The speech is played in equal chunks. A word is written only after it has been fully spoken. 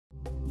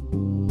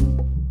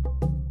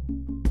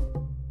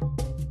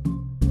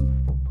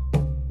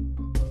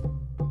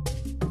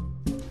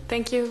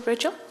Thank you,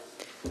 Rachel.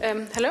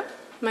 Hello,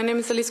 my name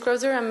is Elise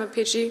Krozer. I'm a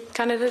PhD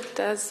candidate,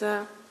 as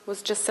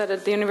was just said,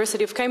 at the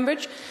University of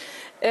Cambridge.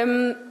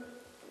 The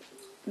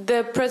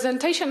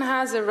presentation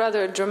has a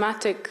rather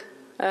dramatic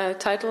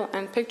title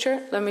and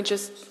picture. Let me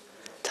just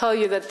tell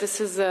you that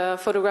this is a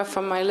photograph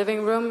from my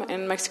living room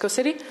in Mexico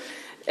City.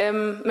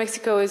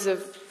 Mexico is a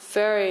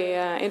very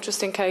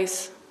interesting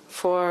case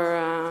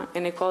for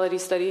inequality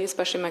study,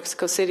 especially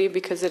Mexico City,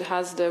 because it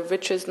has the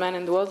richest man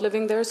in the world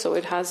living there, so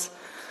it has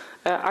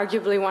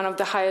arguably one of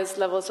the highest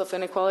levels of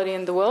inequality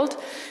in the world.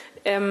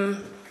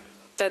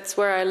 That's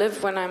where I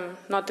live when I'm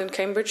not in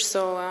Cambridge,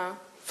 so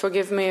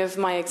forgive me if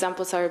my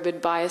examples are a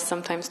bit biased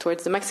sometimes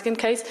towards the Mexican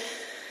case.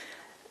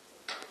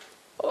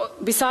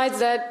 Besides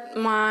that,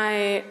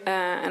 my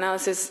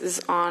analysis is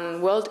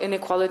on world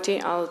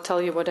inequality. I'll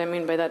tell you what I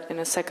mean by that in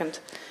a second.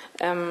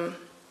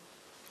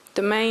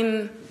 The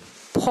main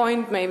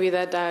point maybe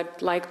that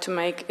I'd like to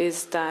make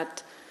is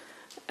that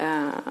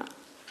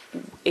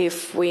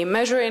if we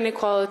measure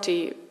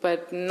inequality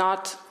but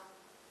not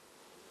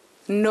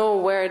know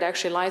where it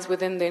actually lies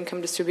within the income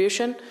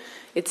distribution,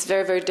 it's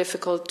very, very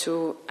difficult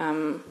to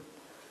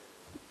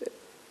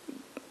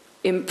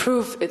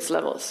improve its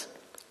levels.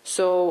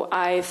 So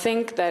I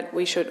think that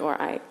we should,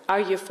 or I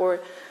argue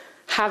for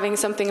having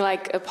something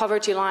like a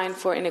poverty line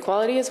for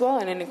inequality as well,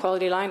 an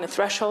inequality line, a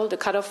threshold, a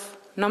cutoff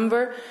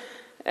number.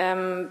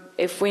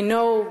 If we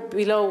know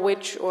below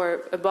which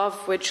or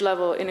above which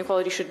level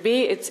inequality should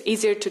be, it's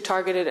easier to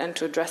target it and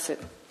to address it.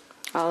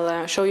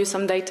 I'll show you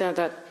some data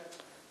that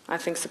I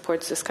think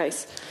supports this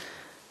case.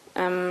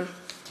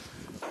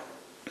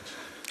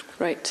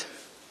 Right.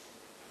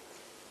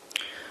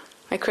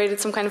 I created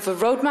some kind of a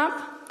roadmap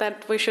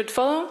that we should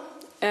follow.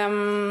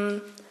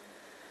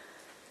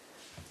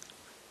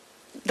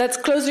 That's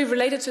closely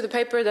related to the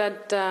paper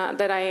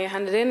that I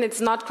handed in.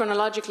 It's not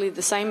chronologically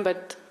the same,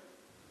 but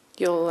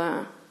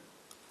you'll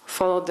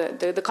follow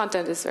the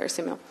content is very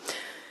similar.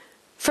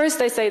 First,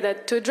 I say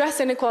that to address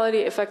inequality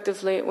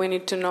effectively, we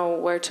need to know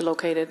where to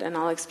locate it, and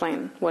I'll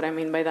explain what I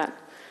mean by that.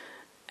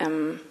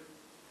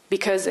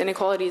 Because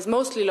inequality is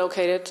mostly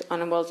located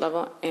on a world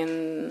level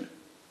in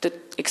the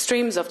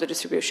extremes of the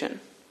distribution,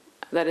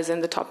 that is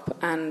in the top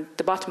and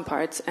the bottom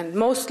parts, and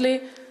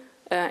mostly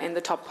in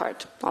the top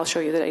part. I'll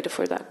show you the data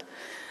for that.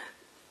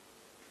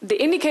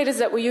 The indicators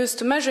that we use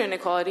to measure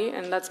inequality,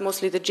 and that's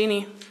mostly the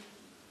Gini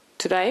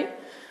today,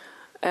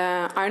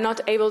 are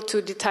not able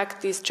to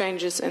detect these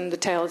changes in the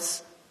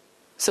tails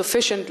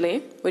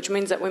sufficiently, which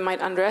means that we might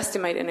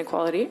underestimate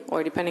inequality,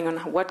 or depending on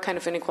what kind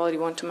of inequality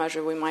we want to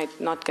measure, we might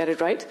not get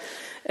it right.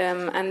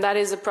 And that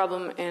is a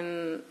problem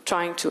in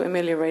trying to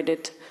ameliorate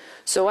it.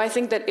 So I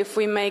think that if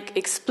we make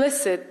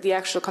explicit the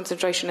actual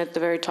concentration at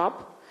the very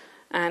top,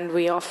 and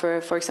we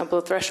offer, for example,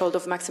 a threshold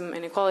of maximum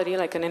inequality,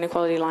 like an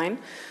inequality line,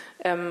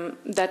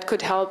 that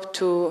could help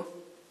to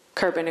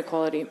curb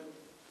inequality.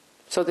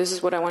 So this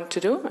is what I want to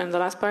do. And the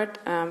last part,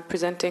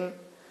 presenting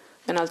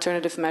an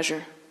alternative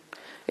measure.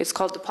 It's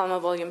called the Palma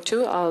Volume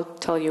 2. I'll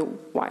tell you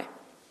why.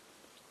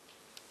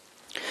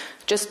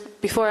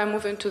 Just before I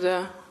move into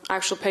the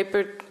actual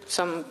paper,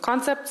 some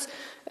concepts.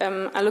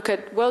 I look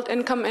at world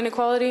income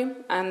inequality,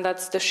 and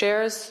that's the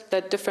shares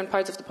that different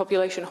parts of the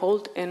population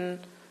hold in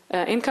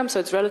income, so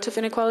it's relative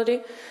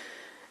inequality.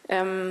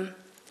 In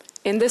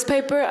this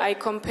paper, I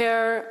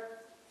compare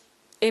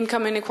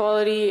income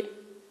inequality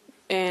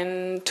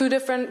with two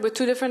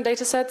different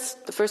data sets.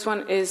 The first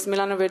one is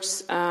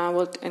Milanovic's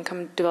World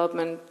Income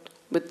Development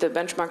with the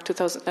benchmark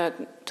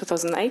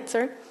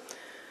 2008,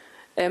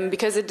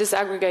 because it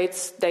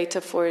disaggregates data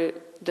for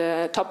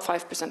the top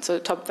 5%, so the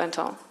top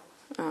ventile,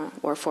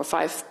 or for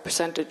 5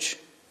 percentage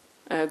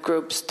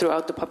groups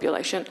throughout the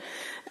population.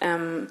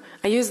 I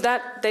use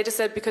that data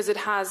set because it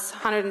has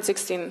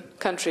 116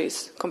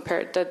 countries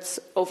compared. That's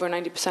over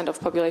 90% of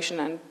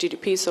population and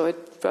GDP, so it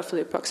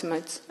roughly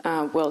approximates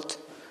world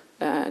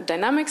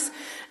dynamics.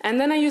 And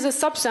then I use a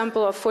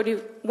subsample of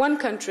 41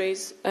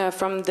 countries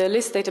from the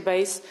LIST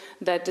database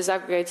that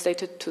disaggregates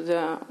data to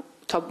the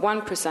top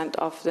 1%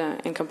 of the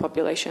income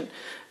population.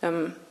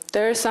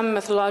 There are some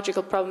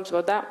methodological problems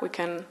about that. We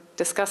can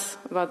discuss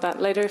about that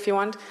later if you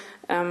want.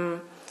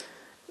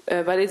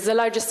 But it's the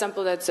largest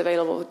sample that's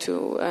available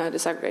to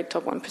disaggregate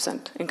top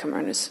 1% income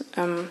earners.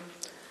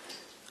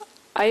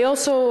 I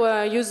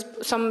also use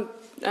some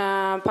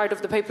part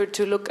of the paper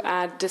to look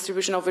at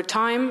distribution over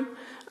time.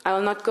 I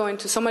will not go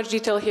into so much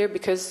detail here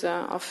because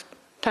of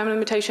time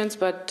limitations,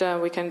 but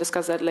we can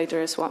discuss that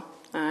later as well.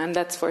 And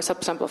that's for a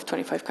subsample of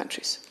 25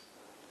 countries.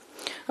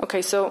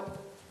 Okay, so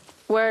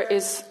where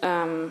is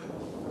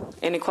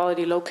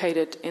inequality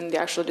located in the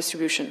actual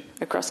distribution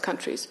across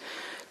countries?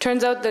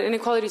 Turns out that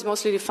inequality is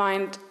mostly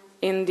defined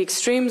in the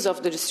extremes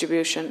of the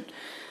distribution,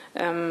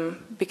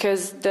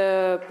 because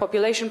the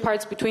population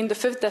parts between the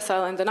 5th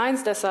decile and the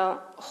 9th decile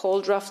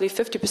hold roughly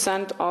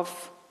 50%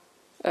 of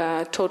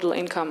total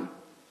income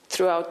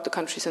throughout the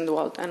countries in the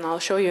world. And I'll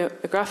show you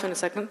a graph in a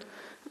second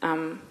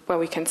where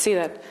we can see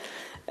that.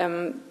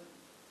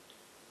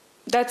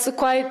 That's a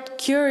quite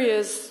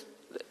curious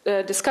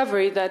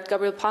discovery that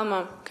Gabriel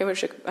Palma,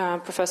 Cambridge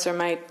professor,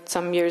 made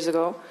some years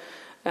ago.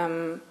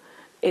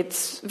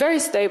 It's very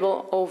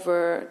stable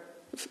over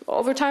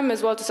time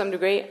as well to some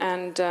degree,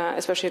 and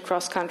especially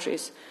across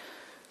countries.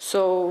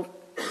 So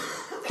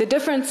the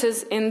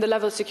differences in the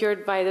level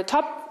secured by the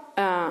top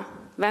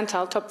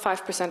ventile, top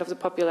 5% of the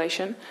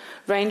population,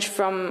 range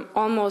from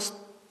almost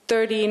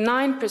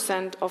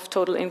 39% of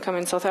total income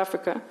in South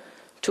Africa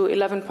to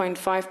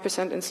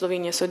 11.5% in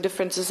Slovenia. So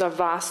differences are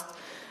vast.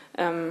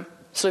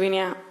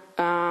 Slovenia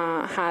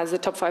has the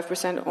top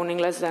 5% owning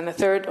less than a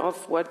third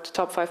of what the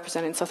top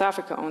 5% in South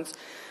Africa owns.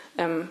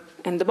 And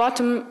the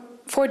bottom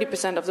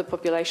 40% of the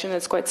population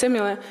is quite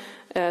similar.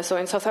 So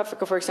in South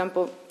Africa, for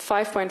example,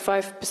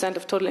 5.5%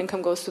 of total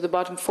income goes to the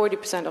bottom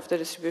 40% of the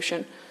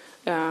distribution,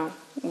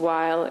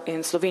 while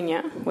in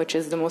Slovenia, which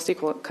is the most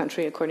equal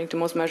country according to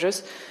most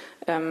measures,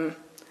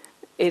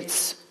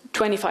 it's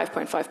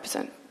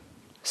 25.5%.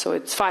 So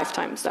it's 5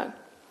 times that.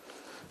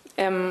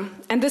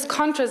 And this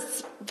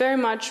contrasts very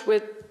much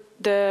with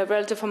the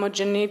relative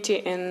homogeneity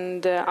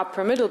in the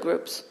upper middle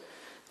groups,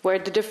 where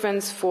the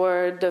difference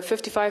for the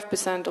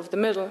 55% of the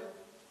middle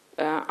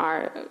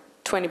are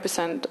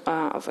 20%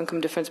 of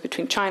income difference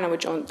between China,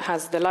 which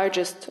has the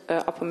largest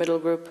upper middle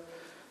group,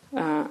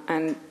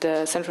 and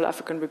the Central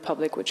African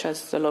Republic, which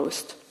has the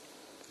lowest.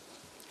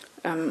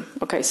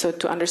 Okay, so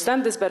to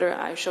understand this better,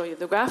 I show you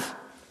the graph.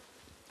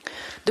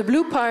 The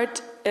blue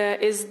part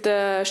is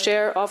the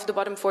share of the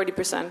bottom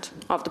 40%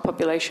 of the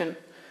population,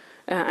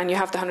 and you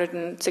have the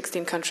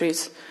 116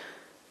 countries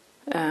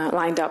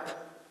lined up.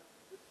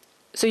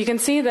 So you can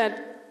see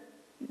that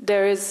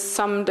there is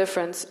some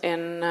difference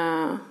in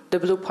the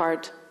blue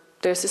part.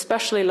 There's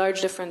especially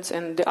large difference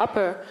in the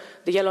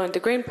yellow and the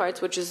green parts,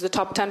 which is the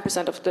top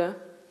 10% of the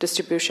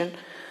distribution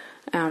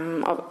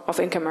of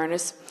income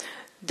earners.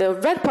 The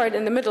red part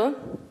in the middle,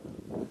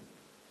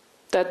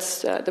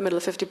 that's the middle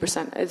of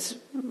 50%. It's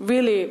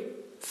really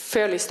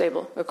fairly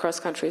stable across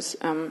countries.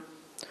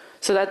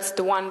 So that's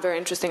the one very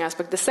interesting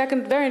aspect. The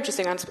second very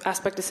interesting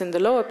aspect is in the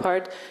lower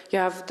part. You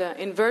have the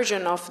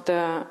inversion of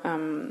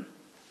the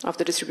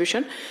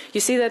distribution. You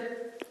see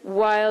that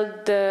while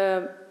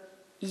the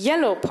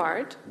yellow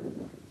part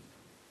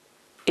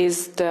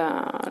is the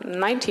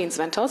 19th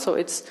ventile, so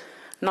it's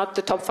not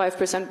the top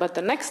 5%, but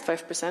the next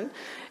 5%,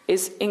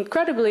 is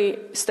incredibly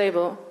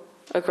stable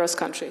across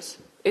countries,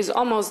 is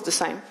almost the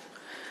same.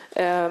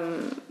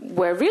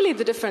 Where really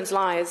the difference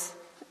lies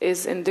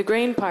is in the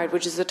green part,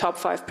 which is the top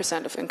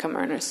 5% of income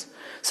earners.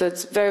 So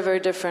it's very, very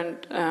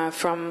different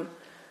from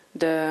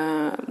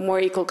the more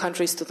equal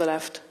countries to the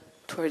left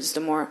towards the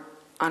more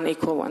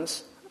unequal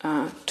ones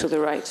to the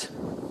right.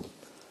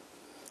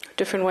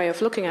 Different way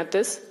of looking at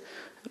this,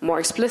 more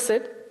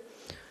explicit,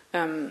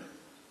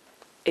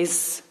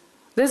 is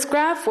this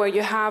graph where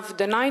you have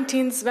the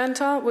 19th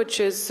ventile, which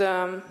is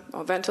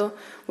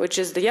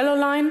the yellow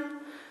line,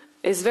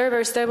 is very,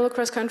 very stable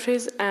across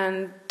countries,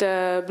 and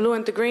the blue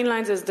and the green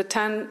lines is the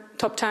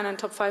top 10 and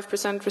top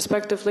 5%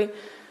 respectively,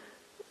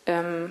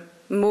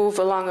 move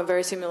along a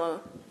very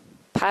similar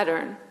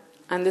pattern.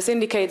 And this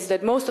indicates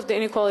that most of the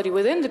inequality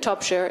within the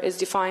top share is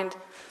defined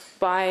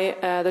by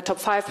the top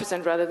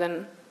 5% rather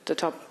than the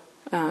top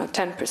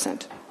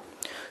 10%.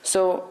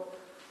 So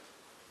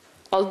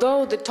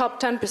although the top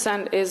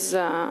 10% is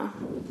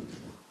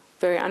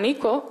very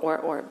unequal,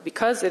 or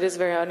because it is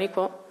very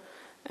unequal,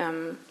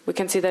 we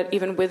can see that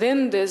even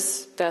within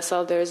this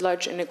decile there is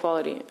large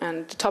inequality,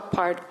 and the top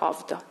part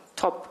of the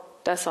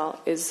top decile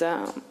is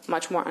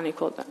much more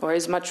unequal, or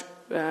is much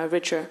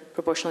richer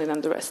proportionally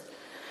than the rest.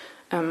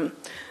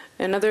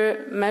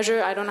 Another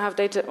measure, I don't have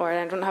data, or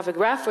I don't have a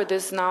graph for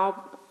this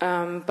now,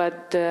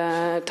 but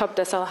the top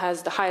decile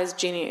has the highest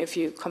Gini if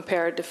you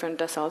compare different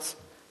deciles,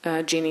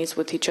 Ginis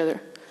with each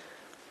other.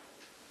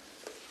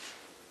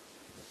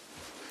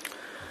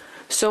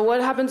 So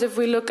what happens if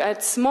we look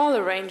at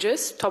smaller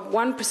ranges, top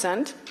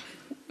 1%?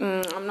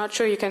 I'm not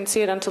sure you can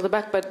see it until the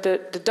back, but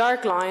the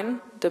dark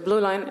line, the blue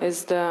line,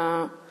 is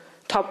the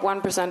top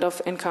 1%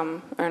 of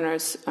income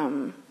earners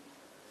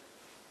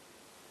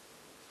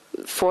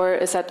for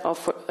a set of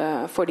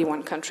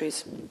 41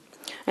 countries.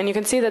 And you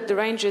can see that the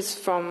range is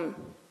from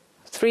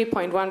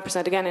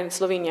 3.1% again in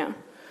Slovenia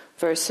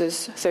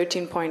versus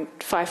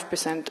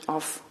 13.5%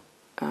 of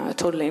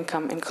total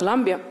income in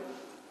Colombia.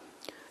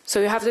 So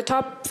you have the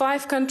top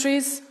 5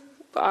 countries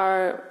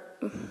are,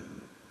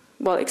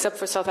 well, except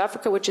for South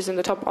Africa, which is in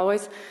the top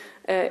always,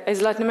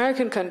 is Latin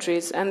American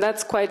countries, and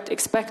that's quite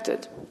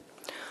expected.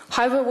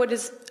 However, what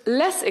is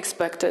less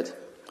expected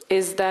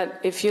is that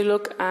if you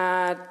look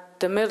at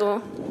the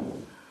middle,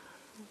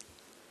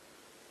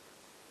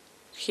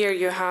 here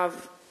you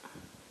have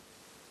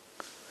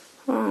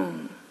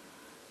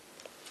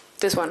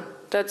this one.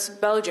 That's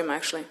Belgium,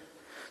 actually.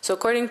 So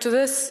according to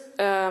this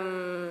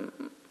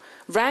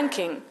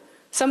ranking,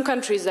 some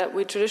countries that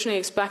we traditionally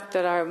expect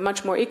that are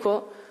much more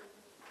equal,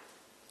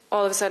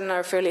 all of a sudden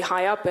are fairly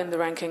high up in the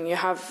ranking. You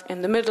have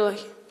in the middle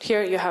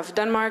here, you have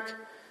Denmark,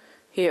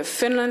 you have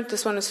Finland,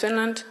 this one is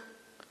Finland,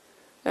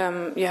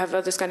 you have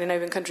other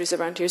Scandinavian countries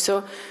around here.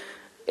 So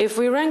if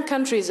we rank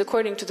countries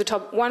according to the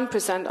top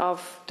 1%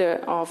 of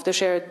the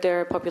share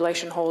their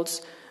population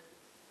holds,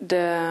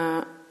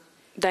 the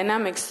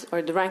dynamics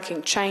or the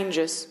ranking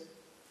changes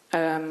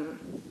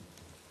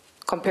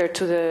compared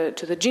to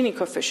the Gini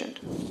coefficient.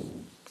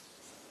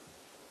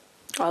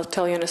 I'll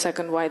tell you in a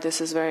second why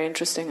this is very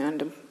interesting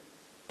and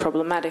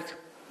problematic.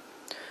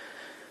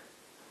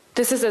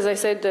 This is, as I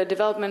said, the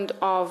development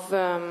of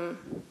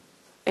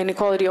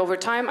inequality over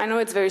time. I know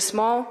it's very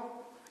small.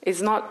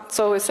 It's not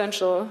so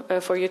essential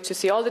for you to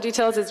see all the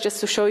details. It's just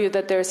to show you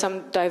that there are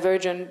some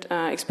divergent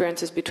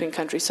experiences between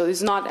countries. So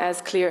it's not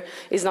as clear.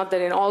 It's not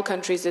that in all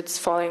countries it's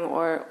falling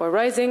or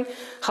rising.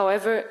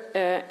 However,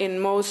 in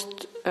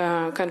most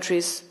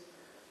countries,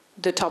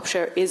 the top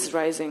share is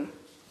rising,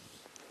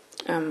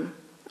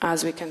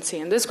 as we can see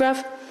in this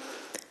graph.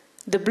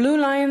 The blue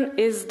line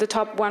is the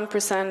top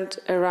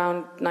 1%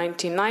 around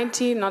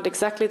 1990, not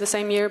exactly the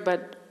same year,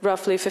 but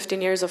roughly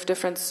 15 years of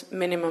difference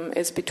minimum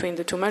is between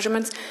the two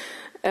measurements.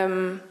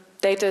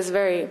 Data is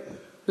very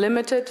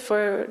limited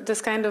for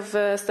this kind of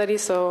study,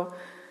 so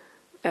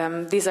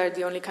these are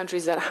the only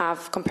countries that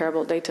have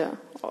comparable data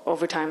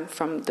over time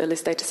from the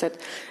list data set.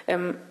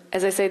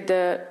 As I said,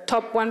 the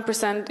top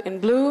 1% in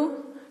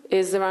blue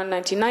is around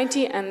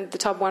 1990, and the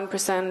top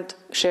 1%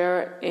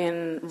 share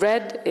in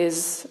red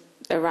is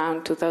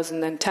around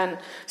 2010.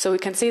 So we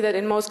can see that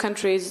in most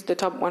countries, the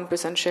top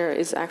 1% share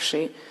is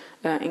actually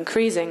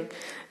increasing.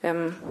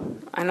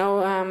 I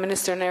know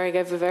Minister Neri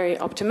gave a very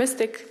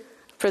optimistic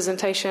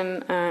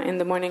presentation in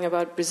the morning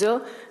about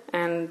Brazil,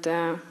 and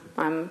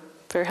I'm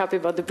very happy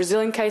about the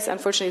Brazilian case.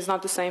 Unfortunately, it's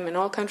not the same in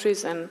all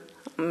countries, and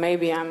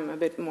maybe I'm a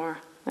bit more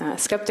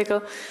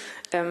skeptical.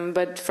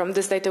 But from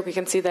this data, we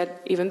can see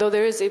that even though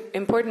there is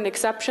important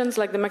exceptions,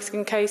 like the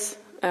Mexican case,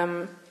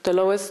 the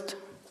lowest,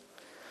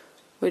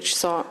 which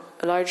saw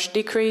a large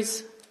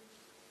decrease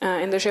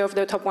in the share of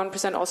the top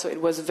 1%, also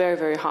it was very,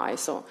 very high.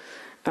 So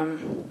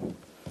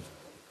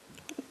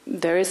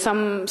there is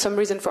some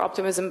reason for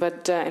optimism,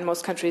 but in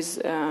most countries,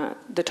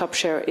 the top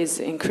share is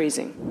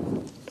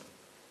increasing.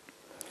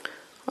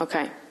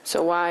 Okay,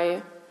 so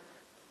why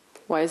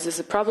is this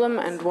a problem,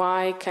 and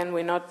why can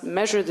we not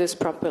measure this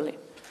properly?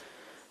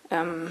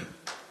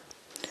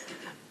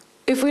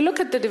 If we look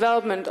at the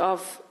development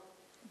of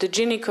the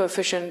Gini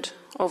coefficient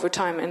over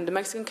time in the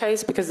Mexican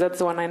case, because that's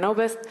the one I know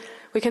best,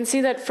 we can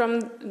see that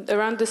from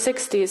around the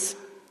 60s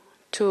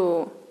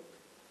to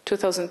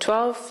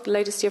 2012, the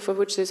latest year for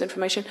which there's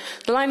information,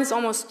 the line is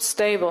almost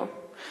stable.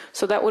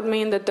 So that would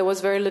mean that there was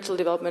very little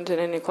development in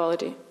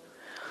inequality.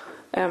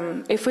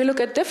 If we look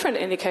at different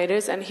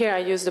indicators, and here I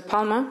use the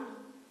PALMA,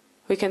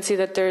 we can see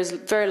that there's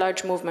very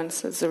large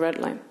movements. It's the red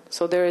line.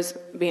 So there has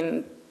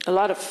been a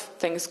lot of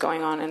things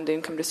going on in the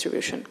income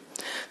distribution.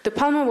 The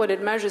PALMA, what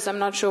it measures, I'm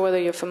not sure whether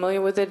you're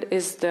familiar with it,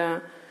 is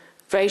the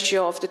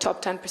ratio of the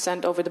top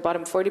 10% over the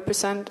bottom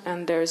 40%,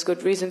 and there's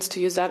good reasons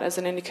to use that as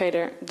an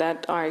indicator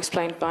that are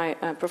explained by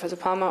Professor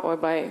Palma or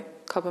by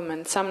Cobham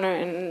and Sumner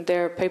in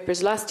their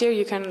papers last year.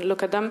 You can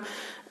look at them.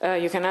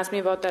 You can ask me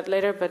about that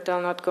later, but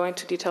I'll not go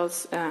into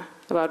details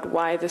about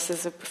why this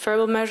is a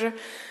preferable measure.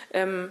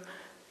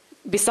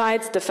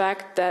 Besides the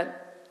fact that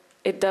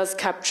it does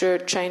capture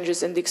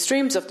changes in the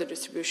extremes of the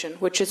distribution,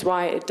 which is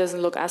why it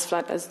doesn't look as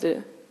flat as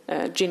the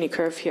Gini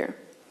curve here.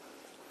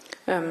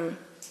 From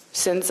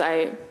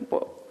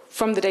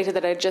the data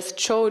that I just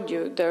showed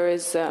you, there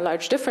is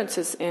large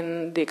differences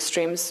in the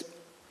extremes.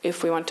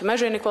 If we want to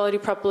measure inequality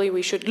properly,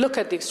 we should look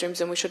at the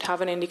extremes, and we should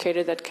have an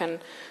indicator that can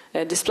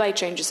display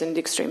changes in the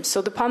extremes.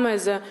 So the PALMA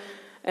is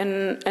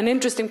an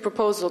interesting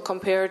proposal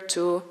compared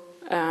to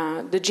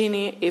the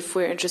Gini if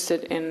we're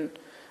interested in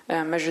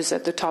measures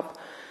at the top.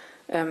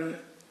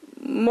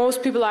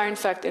 Most people are in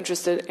fact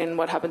interested in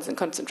what happens in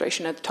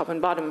concentration at the top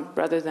and bottom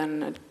rather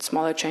than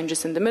smaller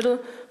changes in the middle,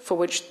 for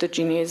which the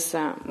Gini is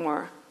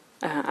more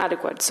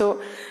adequate.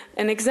 So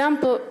an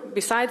example,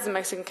 besides the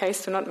Mexican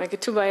case, to not make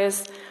it too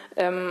biased,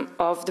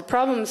 of the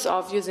problems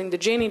of using the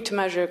Gini to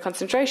measure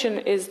concentration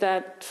is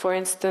that, for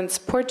instance,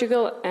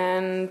 Portugal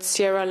and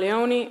Sierra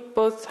Leone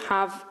both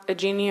have a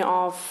Gini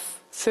of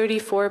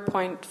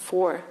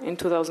 34.4 in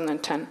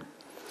 2010.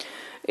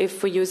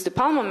 If we use the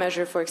PALMA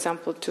measure, for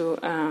example, to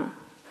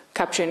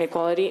capture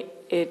inequality,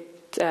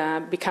 it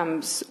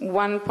becomes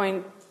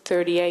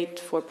 1.38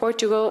 for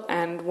Portugal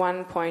and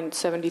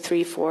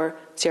 1.73 for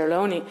Sierra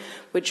Leone,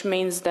 which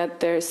means that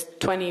there's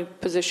 20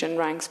 position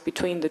ranks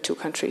between the two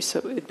countries.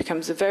 So it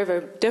becomes a very,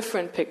 very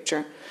different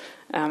picture.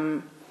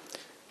 To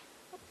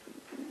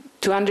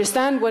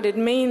understand what it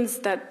means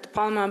that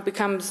PALMA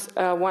becomes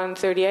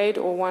 138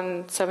 or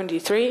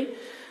 173,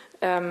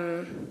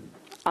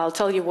 I'll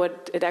tell you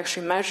what it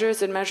actually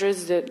measures. It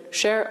measures the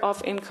share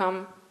of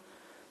income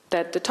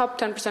that the top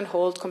 10%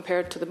 hold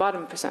compared to the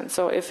bottom percent.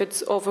 So if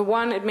it's over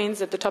 1, it means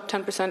that the top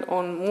 10%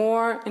 own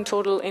more in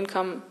total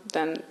income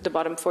than the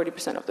bottom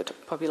 40% of the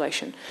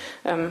population.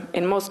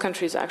 In most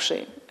countries,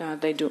 actually,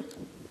 they do.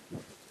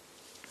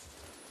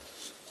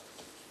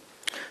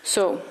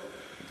 So,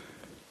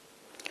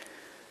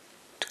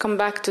 to come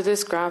back to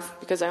this graph,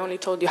 because I only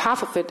told you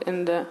half of it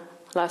in the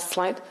last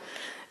slide,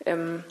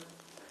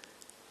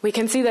 we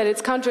can see that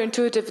it's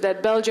counterintuitive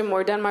that Belgium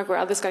or Denmark or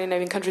other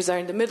Scandinavian countries are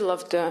in the middle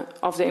of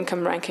the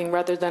income ranking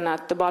rather than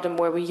at the bottom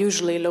where we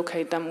usually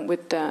locate them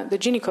with the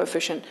Gini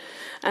coefficient.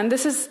 And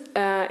this is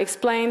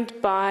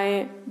explained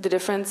by the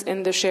difference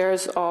in the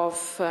shares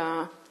of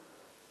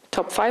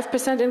top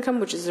 5%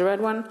 income, which is the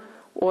red one,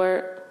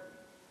 or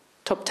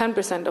top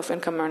 10% of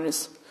income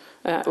earners,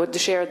 with the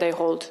share they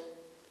hold.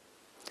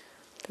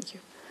 Thank you.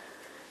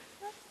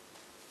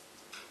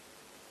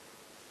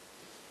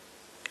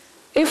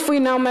 If we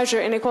now measure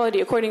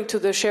inequality according to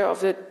the share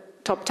of the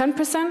top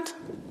 10%,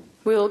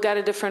 we will get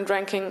a different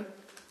ranking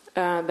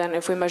than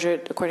if we measure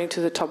it according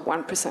to the top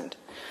 1%.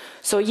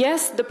 So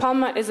yes, the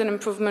Palma is an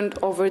improvement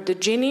over the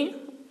Gini,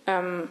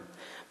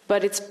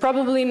 but it's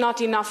probably not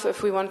enough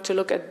if we want to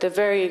look at the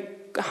very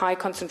high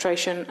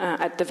concentration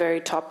at the very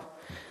top,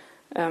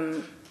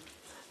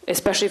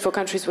 especially for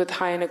countries with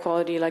high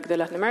inequality like the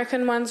Latin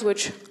American ones,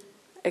 which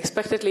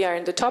expectedly are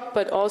in the top,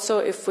 but also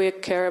if we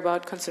care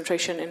about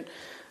concentration in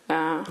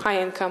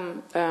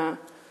high-income,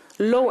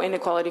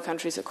 low-inequality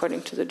countries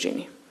according to the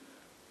Gini.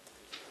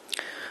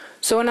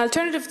 So an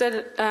alternative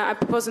that I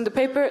propose in the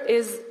paper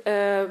is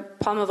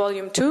Palma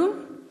Volume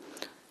 2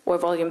 or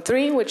Volume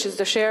 3, which is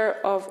the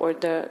share of, or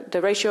the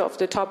ratio of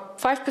the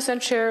top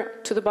 5% share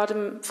to the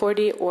bottom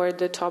 40 or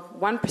the top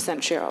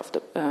 1% share of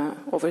the,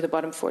 over the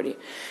bottom 40.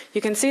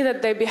 You can see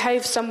that they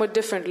behave somewhat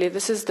differently.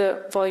 This is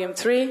the Volume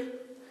 3,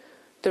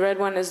 the red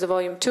one is the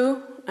Volume 2,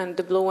 and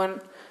the blue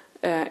one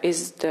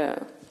is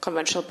the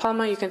conventional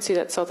Palma. You can see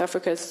that South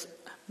Africa is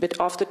a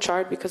bit off the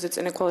chart because its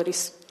inequality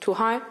is too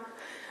high.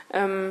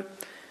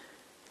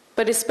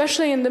 But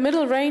especially in the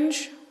middle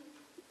range,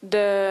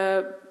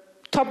 the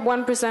top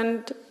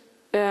 1%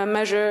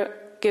 measure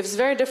gives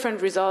very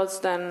different results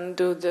than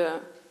do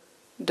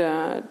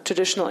the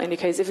traditional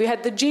indicators. If we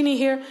had the Gini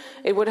here,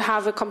 it would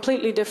have a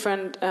completely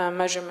different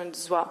measurement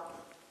as well.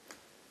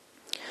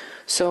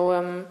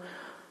 So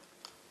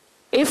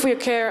if we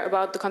care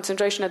about the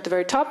concentration at the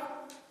very top,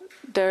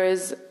 there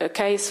is a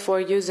case for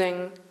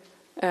using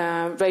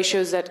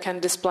ratios that can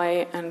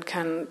display and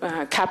can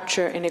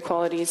capture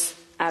inequalities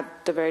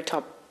at the very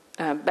top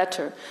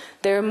better.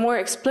 They're more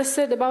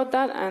explicit about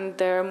that, and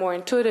they're more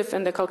intuitive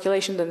in the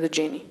calculation than the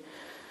Gini.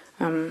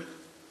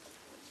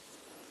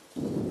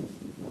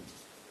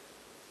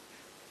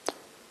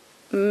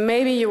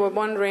 Maybe you were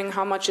wondering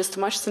how much is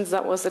too much, since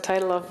that was the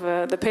title of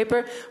the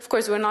paper. Of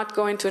course, we're not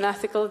going to an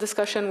ethical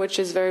discussion, which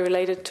is very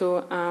related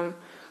to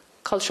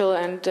cultural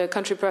and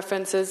country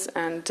preferences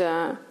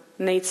and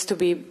needs to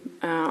be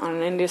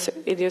on an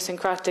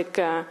idiosyncratic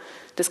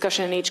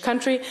discussion in each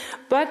country.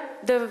 But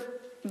the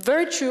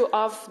virtue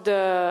of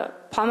the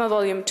Palma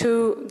Volume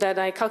 2 that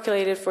I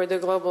calculated for the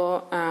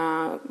global,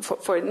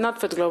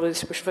 not for the global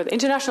distribution, for the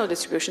international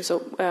distribution,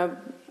 so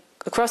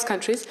across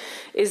countries,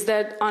 is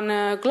that on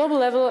a global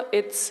level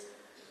it's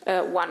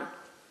 1,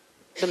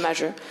 the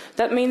measure.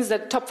 That means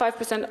that top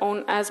 5%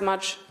 own as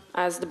much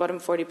as the bottom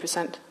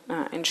 40%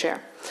 in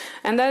share.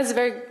 And that is a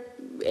very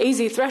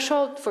easy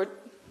threshold for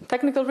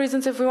technical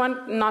reasons if we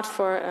want, not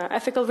for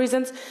ethical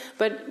reasons,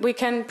 but we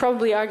can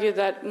probably argue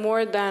that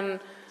more than,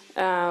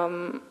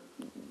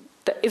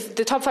 if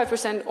the top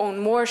 5% own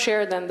more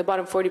share than the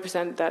bottom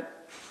 40%,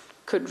 that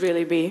could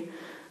really be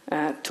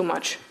too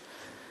much.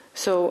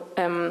 So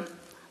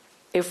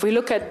if we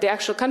look at the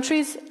actual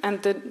countries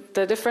and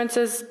the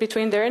differences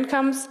between their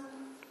incomes,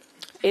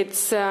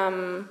 it's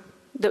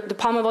the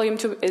Palma Volume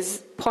 2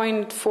 is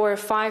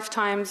 0.45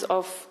 times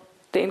of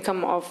the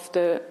income of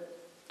the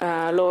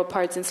lower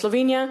parts in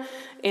Slovenia.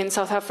 In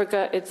South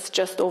Africa, it's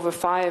just over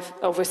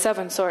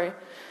 7, sorry.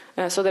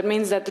 So that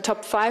means that the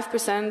top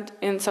 5%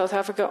 in South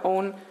Africa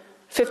own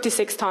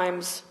 56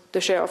 times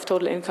the share of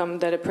total income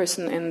that a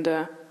person in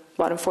the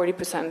bottom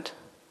 40%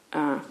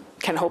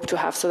 can hope to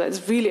have. So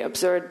that's really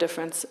absurd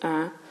difference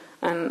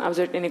and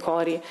absurd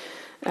inequality.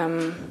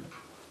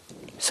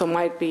 So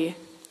might be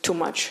too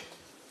much.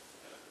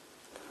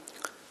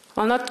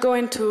 I'll not go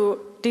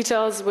into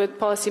details with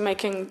policy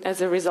making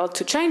as a result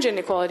to change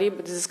inequality,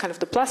 but this is kind of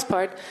the plus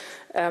part.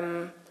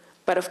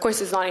 But of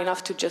course, it's not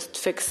enough to just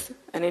fix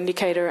an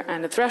indicator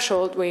and a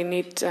threshold. We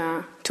need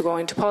to go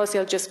into policy.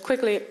 I'll just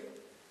quickly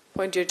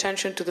point your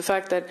attention to the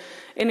fact that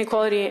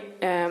inequality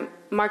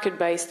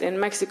market-based in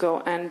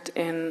Mexico and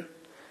in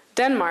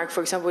Denmark,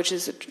 for example, which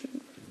is a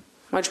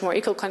much more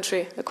equal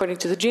country according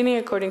to the Gini,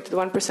 according to the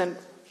 1%,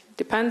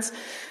 depends,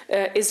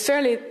 is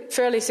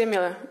fairly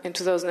similar in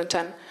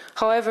 2010.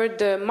 However,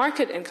 the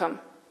market income,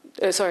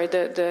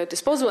 the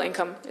disposable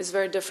income is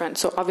very different.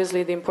 So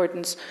obviously the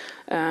importance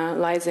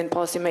lies in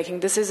policy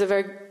making. This is a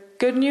very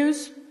good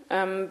news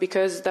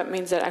because that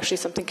means that actually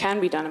something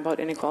can be done about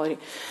inequality.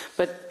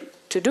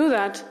 But to do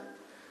that,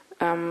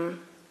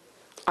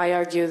 I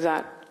argue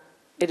that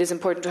it is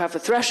important to have a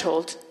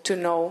threshold to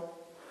know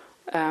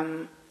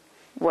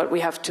what we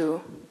have to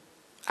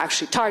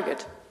actually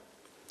target.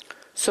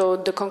 So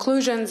the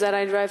conclusions that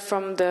I derive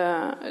from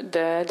the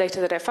data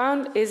that I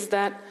found is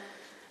that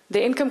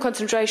the income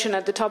concentration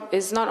at the top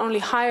is not only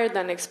higher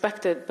than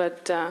expected,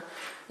 but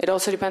it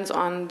also depends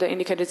on the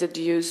indicators that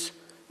you use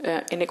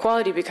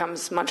inequality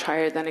becomes much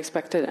higher than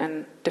expected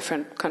in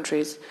different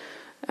countries.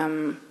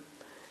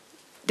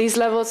 These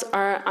levels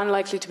are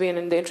unlikely to be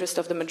in the interest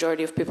of the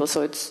majority of people,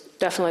 so it's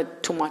definitely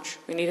too much.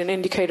 We need an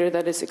indicator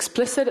that is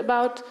explicit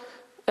about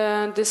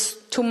this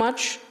too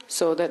much,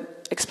 so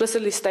that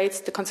explicitly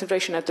states the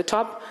concentration at the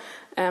top.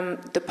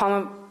 The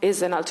PAMA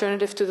is an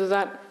alternative to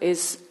that,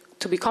 is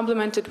to be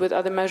complemented with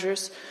other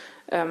measures,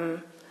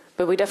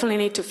 but we definitely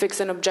need to fix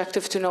an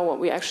objective to know what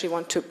we actually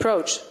want to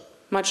approach,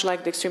 much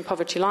like the extreme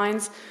poverty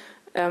lines,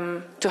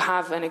 to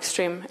have an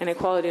extreme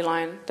inequality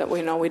line that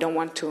we know we don't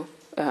want to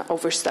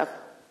overstep.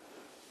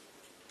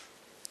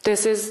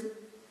 This is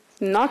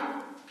not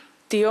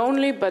the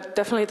only, but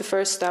definitely the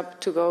first step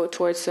to go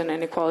towards an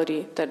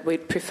inequality that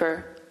we'd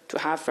prefer to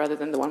have rather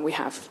than the one we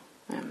have.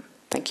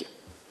 Thank you.